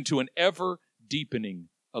 into an ever deepening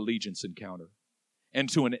allegiance encounter, and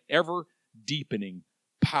to an ever deepening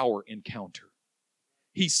power encounter.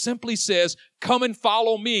 He simply says, come and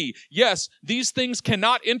follow me. Yes, these things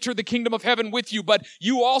cannot enter the kingdom of heaven with you, but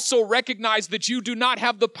you also recognize that you do not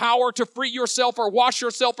have the power to free yourself or wash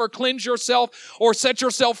yourself or cleanse yourself or set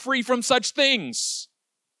yourself free from such things.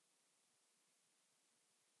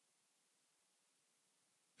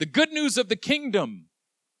 The good news of the kingdom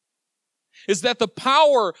is that the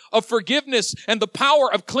power of forgiveness and the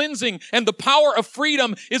power of cleansing and the power of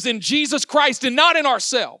freedom is in Jesus Christ and not in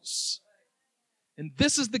ourselves. And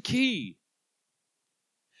this is the key.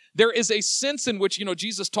 There is a sense in which,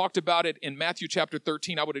 Jesus talked about it in Matthew chapter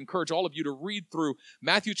 13. I would encourage all of you to read through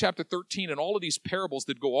Matthew chapter 13 and all of these parables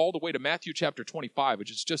that go all the way to Matthew chapter 25, which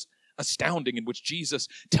is just astounding, in which Jesus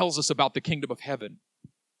tells us about the kingdom of heaven.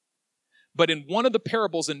 But in one of the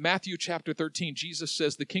parables in Matthew chapter 13, Jesus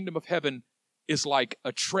says the kingdom of heaven is like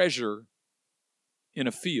a treasure in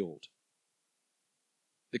a field.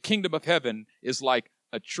 The kingdom of heaven is like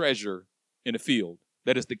a treasure in a field.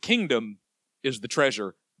 That is, the kingdom is the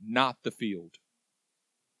treasure, not the field.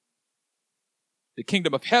 The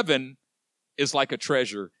kingdom of heaven is like a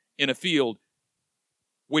treasure in a field,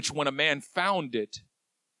 which when a man found it,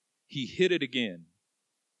 he hid it again.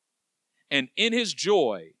 And in his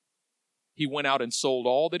joy, he went out and sold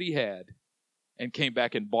all that he had and came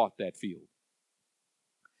back and bought that field.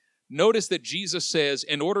 Notice that Jesus says,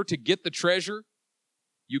 in order to get the treasure,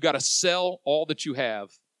 you got to sell all that you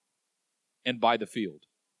have and buy the field.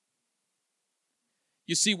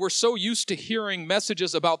 You see, we're so used to hearing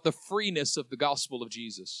messages about the freeness of the gospel of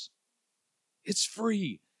Jesus. It's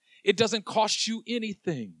free. It doesn't cost you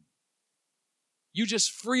anything. You just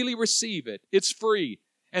freely receive it. It's free.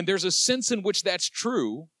 And there's a sense in which that's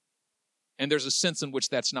true, and there's a sense in which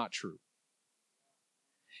that's not true.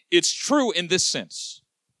 It's true in this sense.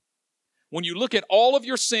 When you look at all of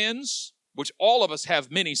your sins, which all of us have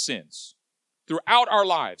many sins, throughout our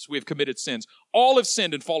lives we have committed sins. All have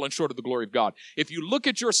sinned and fallen short of the glory of God. If you look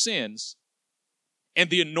at your sins and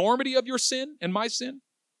the enormity of your sin and my sin,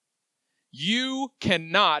 you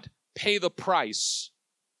cannot pay the price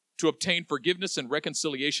to obtain forgiveness and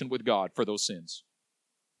reconciliation with God for those sins.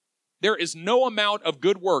 There is no amount of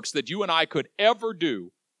good works that you and I could ever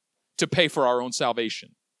do to pay for our own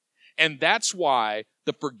salvation. And that's why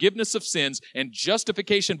the forgiveness of sins and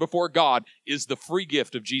justification before God is the free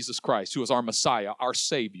gift of Jesus Christ, who is our Messiah, our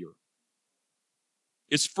Savior.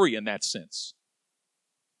 It's free in that sense.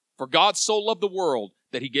 For God so loved the world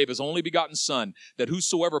that he gave his only begotten Son, that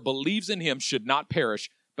whosoever believes in him should not perish,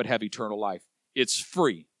 but have eternal life. It's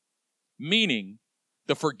free. Meaning,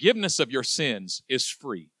 the forgiveness of your sins is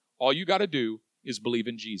free. All you got to do is believe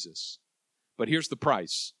in Jesus. But here's the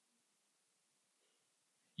price.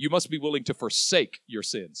 You must be willing to forsake your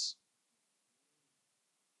sins.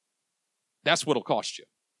 That's what it'll cost you.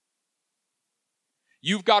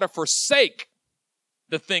 You've got to forsake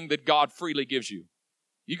the thing that God freely gives you.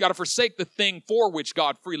 You've got to forsake the thing for which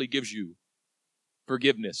God freely gives you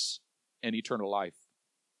forgiveness and eternal life.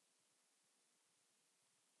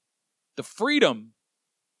 The freedom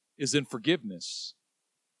is in forgiveness.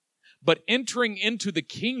 But entering into the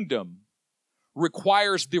kingdom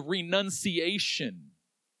requires the renunciation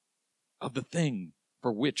of the thing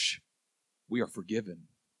for which we are forgiven.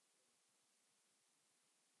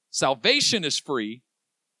 Salvation is free,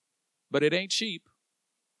 but it ain't cheap.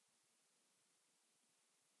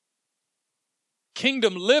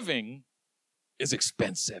 Kingdom living is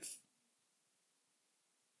expensive.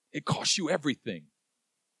 It costs you everything.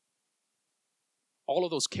 All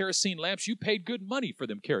of those kerosene lamps, you paid good money for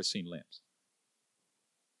them kerosene lamps.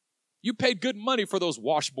 You paid good money for those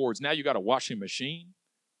washboards. Now you got a washing machine.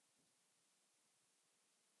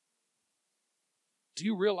 Do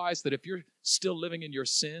you realize that if you're still living in your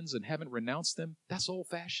sins and haven't renounced them, that's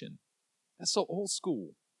old-fashioned. That's so old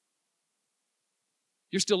school.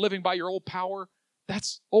 You're still living by your old power.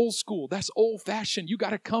 That's old school. That's old-fashioned. You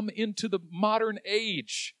got to come into the modern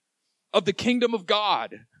age of the kingdom of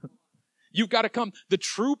God. You've got to come. The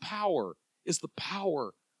true power is the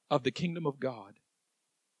power of the kingdom of God.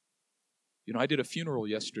 You know, I did a funeral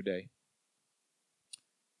yesterday.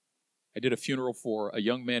 I did a funeral for a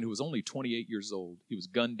young man who was only 28 years old. He was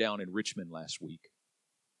gunned down in Richmond last week.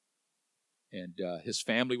 And his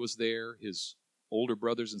family was there, his older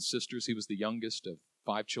brothers and sisters. He was the youngest of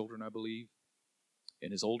 5 children, I believe.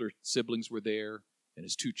 And his older siblings were there, and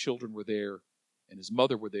his 2 children were there, and his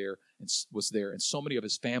mother was there, and so many of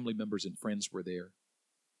his family members and friends were there.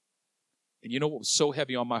 And you know what was so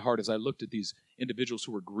heavy on my heart as I looked at these individuals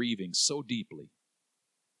who were grieving so deeply?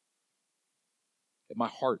 That my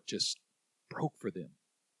heart just broke for them.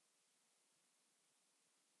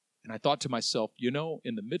 And I thought to myself, you know,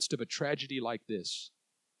 in the midst of a tragedy like this,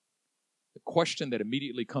 the question that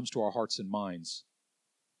immediately comes to our hearts and minds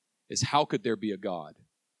is, how could there be a God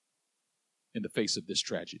in the face of this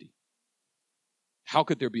tragedy? How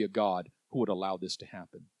could there be a God who would allow this to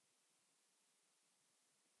happen?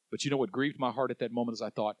 But you know what grieved my heart at that moment is I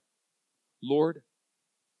thought, Lord,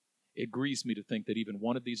 it grieves me to think that even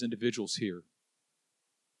one of these individuals here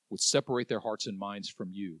would separate their hearts and minds from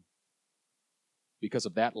you because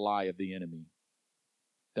of that lie of the enemy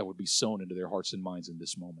that would be sown into their hearts and minds in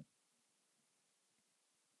this moment.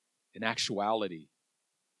 In actuality,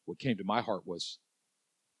 what came to my heart was,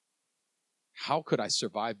 how could I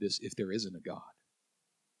survive this if there isn't a God?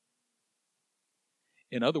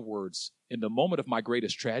 In other words, in the moment of my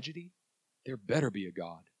greatest tragedy, there better be a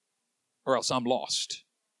God, or else I'm lost.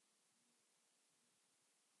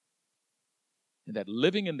 And that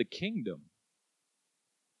living in the kingdom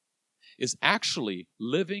is actually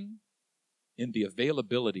living in the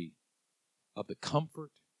availability of the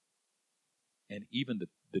comfort and even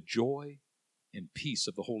the joy and peace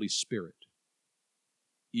of the Holy Spirit,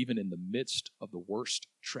 even in the midst of the worst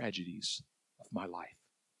tragedies of my life.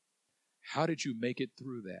 How did you make it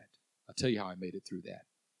through that? I'll tell you how I made it through that.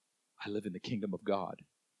 I live in the kingdom of God.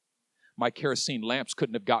 My kerosene lamps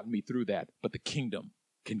couldn't have gotten me through that, but the kingdom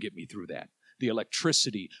can get me through that. The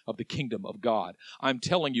electricity of the kingdom of God. I'm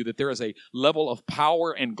telling you that there is a level of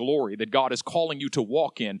power and glory that God is calling you to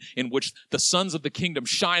walk in which the sons of the kingdom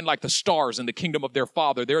shine like the stars in the kingdom of their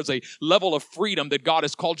Father. There is a level of freedom that God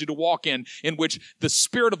has called you to walk in which the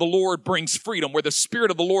Spirit of the Lord brings freedom. Where the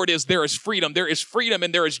Spirit of the Lord is, there is freedom. There is freedom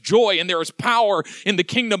and there is joy and there is power in the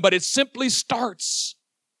kingdom, but it simply starts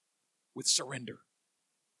with surrender.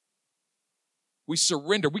 We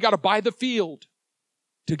surrender. We got to buy the field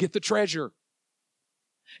to get the treasure.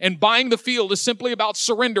 And buying the field is simply about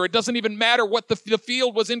surrender. It doesn't even matter what the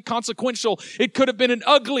field was inconsequential. It could have been an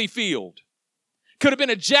ugly field. Could have been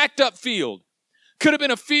a jacked up field. Could have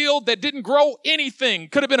been a field that didn't grow anything.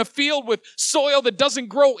 Could have been a field with soil that doesn't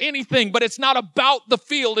grow anything. But it's not about the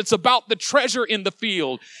field. It's about the treasure in the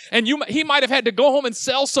field. And he might have had to go home and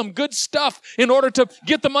sell some good stuff in order to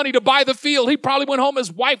get the money to buy the field. He probably went home.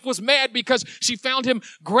 His wife was mad because she found him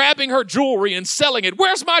grabbing her jewelry and selling it.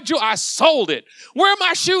 Where's my jewelry? I sold it. Where are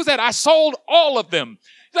my shoes at? I sold all of them.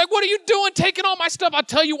 Like, what are you doing taking all my stuff? I'll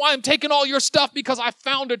tell you why I'm taking all your stuff, because I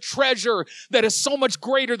found a treasure that is so much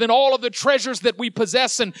greater than all of the treasures that we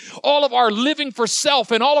possess and all of our living for self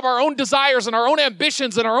and all of our own desires and our own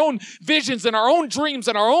ambitions and our own visions and our own dreams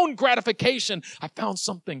and our own gratification. I found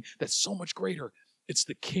something that's so much greater. It's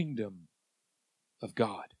the kingdom of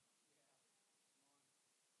God.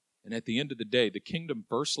 And at the end of the day, the kingdom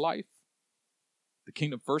first life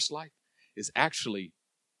is actually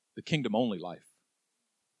the kingdom only life.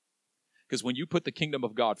 Because when you put the kingdom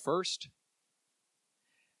of God first,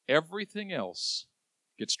 everything else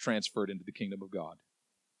gets transferred into the kingdom of God.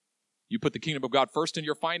 You put the kingdom of God first in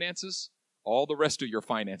your finances, all the rest of your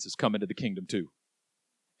finances come into the kingdom too.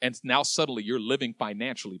 And now suddenly you're living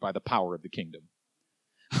financially by the power of the kingdom.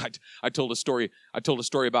 I told a story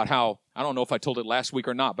about how, I don't know if I told it last week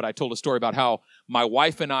or not, but I told a story about how my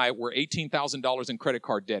wife and I were $18,000 in credit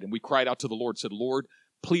card debt, and we cried out to the Lord, said, Lord,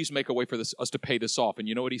 please make a way for us to pay this off. And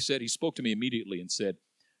you know what he said? He spoke to me immediately and said,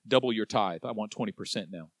 double your tithe. I want 20%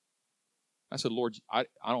 now. I said, Lord, I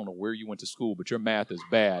don't know where you went to school, but your math is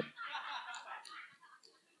bad.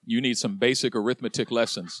 You need some basic arithmetic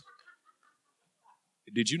lessons.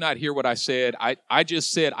 Did you not hear what I said? I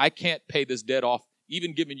just said, I can't pay this debt off,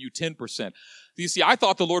 even giving you 10%. You see, I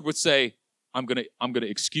thought the Lord would say, I'm gonna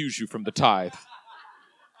excuse you from the tithe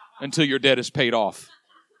until your debt is paid off.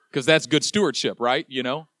 Because that's good stewardship, right? You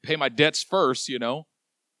know, pay my debts first, you know.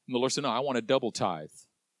 And the Lord said, no, I want a double tithe.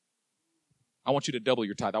 I want you to double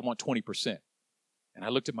your tithe. I want 20%. And I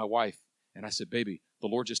looked at my wife and I said, baby, the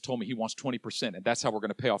Lord just told me he wants 20%, and that's how we're going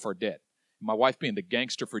to pay off our debt. And my wife, being the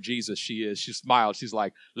gangster for Jesus she smiled. She's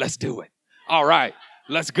like, let's do it. All right,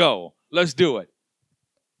 let's go. Let's do it.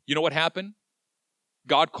 You know what happened?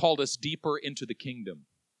 God called us deeper into the kingdom.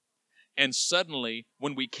 And suddenly,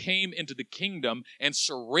 when we came into the kingdom and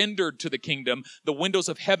surrendered to the kingdom, the windows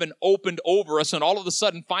of heaven opened over us, and all of a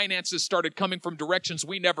sudden, finances started coming from directions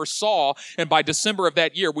we never saw. And by December of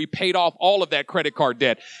that year, we paid off all of that credit card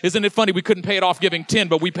debt. Isn't it funny? We couldn't pay it off giving 10,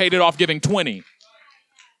 but we paid it off giving 20.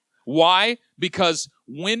 Why? Because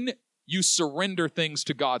when you surrender things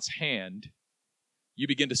to God's hand, you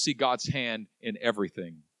begin to see God's hand in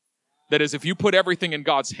everything. That is, if you put everything in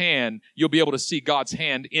God's hand, you'll be able to see God's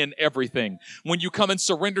hand in everything. When you come and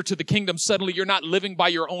surrender to the kingdom, suddenly you're not living by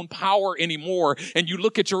your own power anymore. And you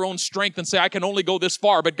look at your own strength and say, I can only go this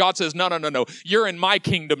far. But God says, no. You're in my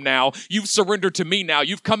kingdom now. You've surrendered to me now.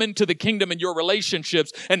 You've come into the kingdom in your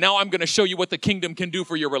relationships. And now I'm going to show you what the kingdom can do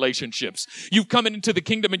for your relationships. You've come into the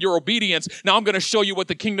kingdom in your obedience. Now I'm going to show you what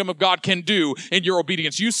the kingdom of God can do in your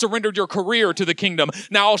obedience. You surrendered your career to the kingdom.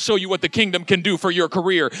 Now I'll show you what the kingdom can do for your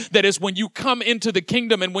career. That is, when you come into the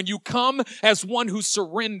kingdom and when you come as one who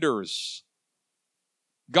surrenders,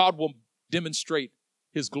 God will demonstrate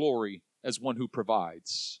his glory as one who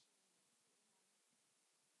provides.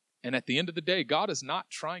 And at the end of the day, God is not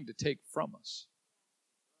trying to take from us.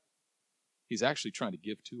 He's actually trying to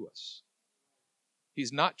give to us.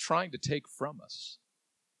 He's not trying to take from us.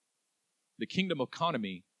 The kingdom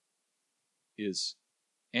economy is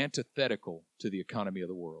antithetical to the economy of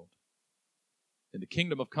the world. In the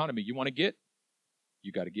kingdom economy, you want to get,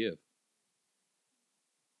 you got to give.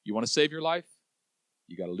 You want to save your life,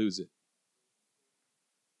 you got to lose it.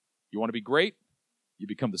 You want to be great, you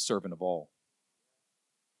become the servant of all.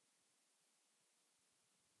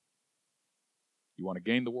 You want to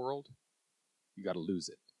gain the world, you got to lose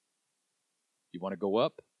it. You want to go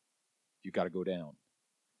up, you got to go down.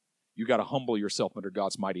 You got to humble yourself under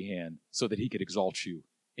God's mighty hand so that he could exalt you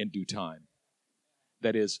in due time.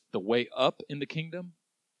 That is, the way up in the kingdom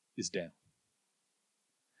is down.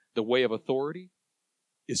 The way of authority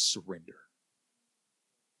is surrender.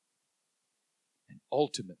 And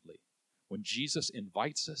ultimately, when Jesus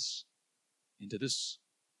invites us into this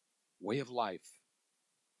way of life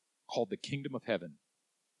called the kingdom of heaven,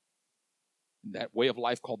 and that way of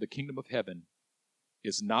life called the kingdom of heaven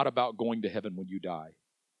is not about going to heaven when you die.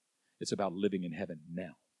 It's about living in heaven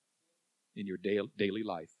now, in your daily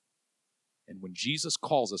life. And when Jesus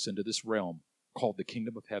calls us into this realm called the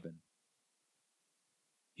kingdom of heaven,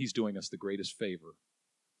 he's doing us the greatest favor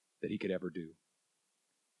that he could ever do.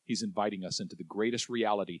 He's inviting us into the greatest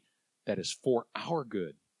reality that is for our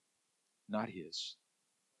good, not his.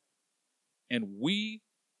 And we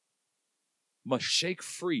must shake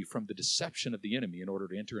free from the deception of the enemy in order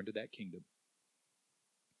to enter into that kingdom.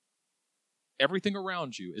 Everything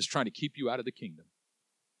around you is trying to keep you out of the kingdom.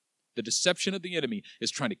 The deception of the enemy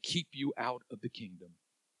is trying to keep you out of the kingdom.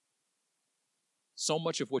 So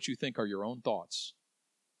much of what you think are your own thoughts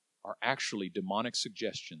are actually demonic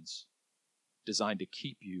suggestions designed to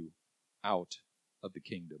keep you out of the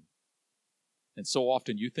kingdom. And so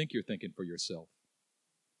often you think you're thinking for yourself.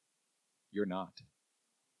 You're not.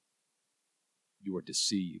 You are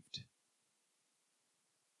deceived.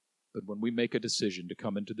 But when we make a decision to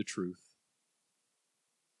come into the truth,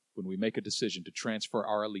 when we make a decision to transfer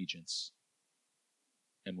our allegiance,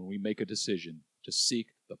 and when we make a decision to seek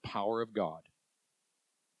the power of God,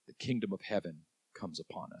 the kingdom of heaven comes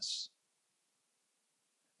upon us.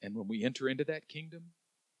 And when we enter into that kingdom,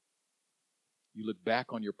 you look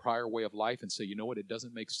back on your prior way of life and say, you know what? It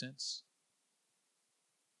doesn't make sense.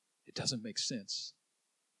 It doesn't make sense.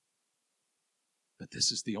 But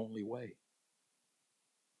this is the only way.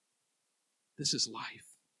 This is life.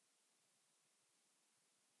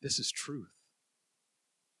 This is truth.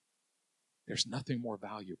 There's nothing more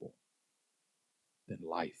valuable than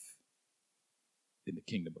life in the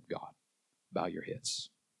kingdom of God. Bow your heads.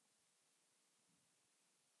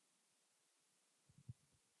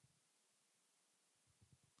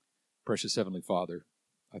 Precious Heavenly Father,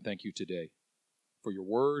 I thank you today for your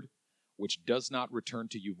word, which does not return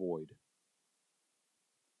to you void,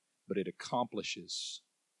 but it accomplishes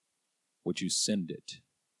what you send it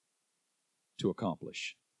to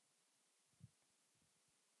accomplish.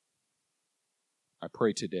 I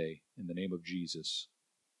pray today, in the name of Jesus,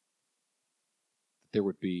 that there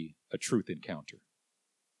would be a truth encounter,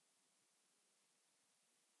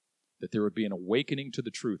 that there would be an awakening to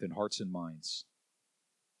the truth in hearts and minds,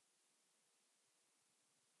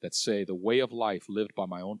 that say the way of life lived by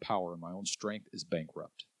my own power and my own strength is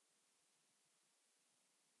bankrupt.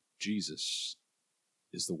 Jesus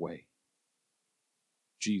is the way.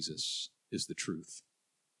 Jesus is the truth.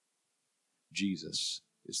 Jesus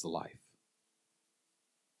is the life.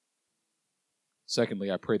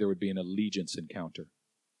 Secondly, I pray there would be an allegiance encounter.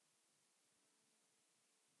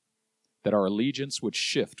 That our allegiance would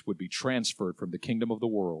shift, would be transferred from the kingdom of the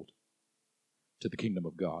world to the kingdom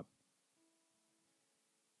of God.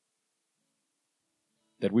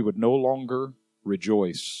 That we would no longer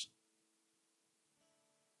rejoice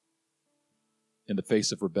in the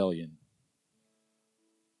face of rebellion,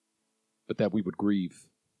 but that we would grieve,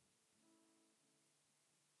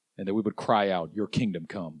 and that we would cry out, your kingdom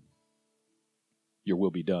come, your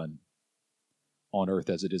will be done on earth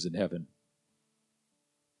as it is in heaven.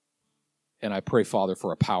 And I pray, Father,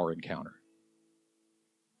 for a power encounter.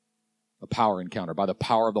 A power encounter by the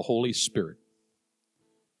power of the Holy Spirit.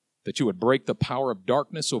 That you would break the power of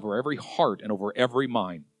darkness over every heart and over every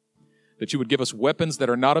mind. That you would give us weapons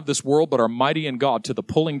that are not of this world, but are mighty in God to the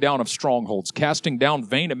pulling down of strongholds, casting down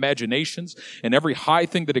vain imaginations and every high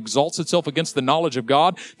thing that exalts itself against the knowledge of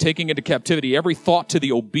God, taking into captivity every thought to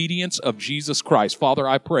the obedience of Jesus Christ. Father,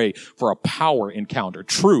 I pray for a power encounter,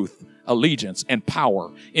 truth, allegiance, and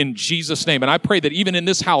power in Jesus' name. And I pray that even in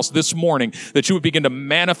this house this morning, that you would begin to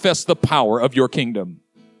manifest the power of your kingdom.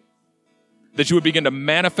 That you would begin to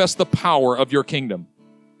manifest the power of your kingdom.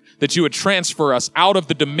 That you would transfer us out of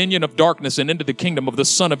the dominion of darkness and into the kingdom of the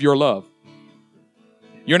Son of your love.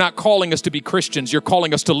 You're not calling us to be Christians. You're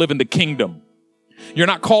calling us to live in the kingdom. You're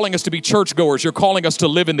not calling us to be churchgoers. You're calling us to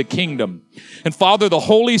live in the kingdom. And Father, the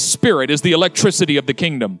Holy Spirit is the electricity of the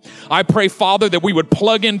kingdom. I pray, Father, that we would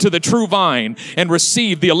plug into the true vine and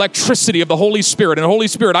receive the electricity of the Holy Spirit. And Holy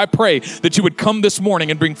Spirit, I pray that you would come this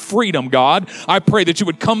morning and bring freedom, God. I pray that you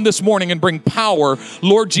would come this morning and bring power.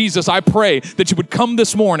 Lord Jesus, I pray that you would come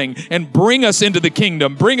this morning and bring us into the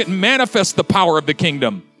kingdom. Bring it, manifest the power of the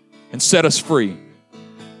kingdom and set us free.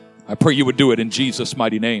 I pray you would do it in Jesus'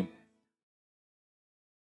 mighty name.